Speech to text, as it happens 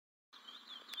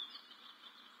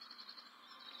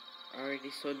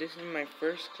Alrighty, so this is my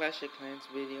first Clash of Clans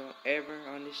video ever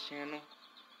on this channel.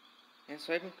 And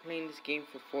so I've been playing this game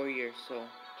for 4 years. So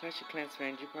Clash of Clans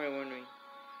fans, you're probably wondering,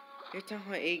 you're Town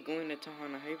Hall 8 going to Town Hall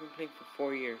 9, how you been playing for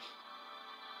 4 years?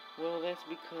 Well, that's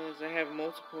because I have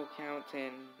multiple accounts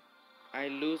and I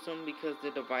lose them because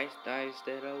the device dies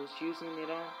that I was using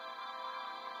it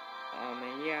on.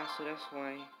 And yeah, so that's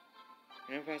why.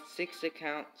 And I've had 6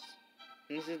 accounts,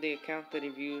 and this is the account that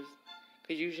I've used.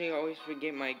 Because usually I always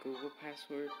forget my Google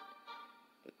password,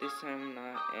 but this time I'm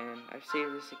not, and I've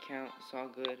saved this account, it's all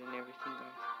good and everything,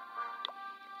 guys.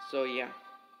 So yeah.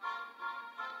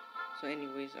 So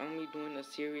anyways, I'm going to be doing a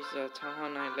series of Town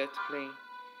Hall 9 Let's Play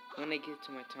when I get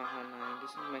to my Town Hall 9. This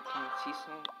is my clan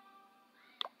Seesaw,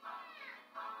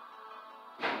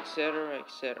 etc,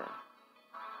 etc.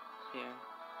 Yeah.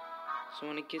 So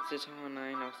when it gets to Town Hall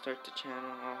 9, I'll start the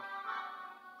channel off,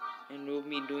 and we'll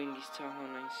be doing these Town Hall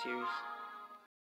 9 series.